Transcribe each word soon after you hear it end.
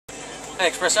Hey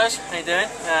Expressos, how you doing?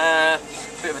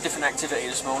 Bit of a different activity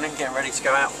this morning, getting ready to go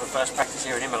out for the first practice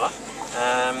here in Imola.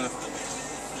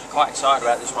 Quite excited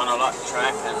about this one. I like the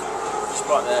track, and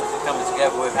despite the coming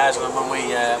together with Haslam when we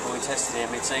tested here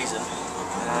mid-season,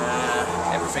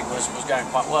 everything was going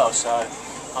quite well. So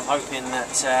I'm hoping that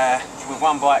with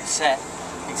one bike set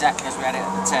exactly as we had it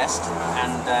at the test,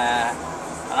 and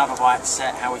another bike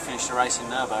set how we finished the race in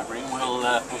Nürburgring,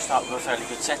 we'll start with a fairly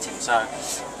good setting. So,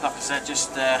 like I said,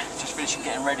 just finishing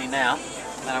getting ready now,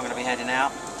 and then I'm going to be heading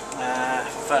out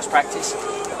for first practice,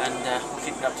 and we'll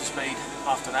keep you up to speed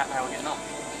after that how we're getting on.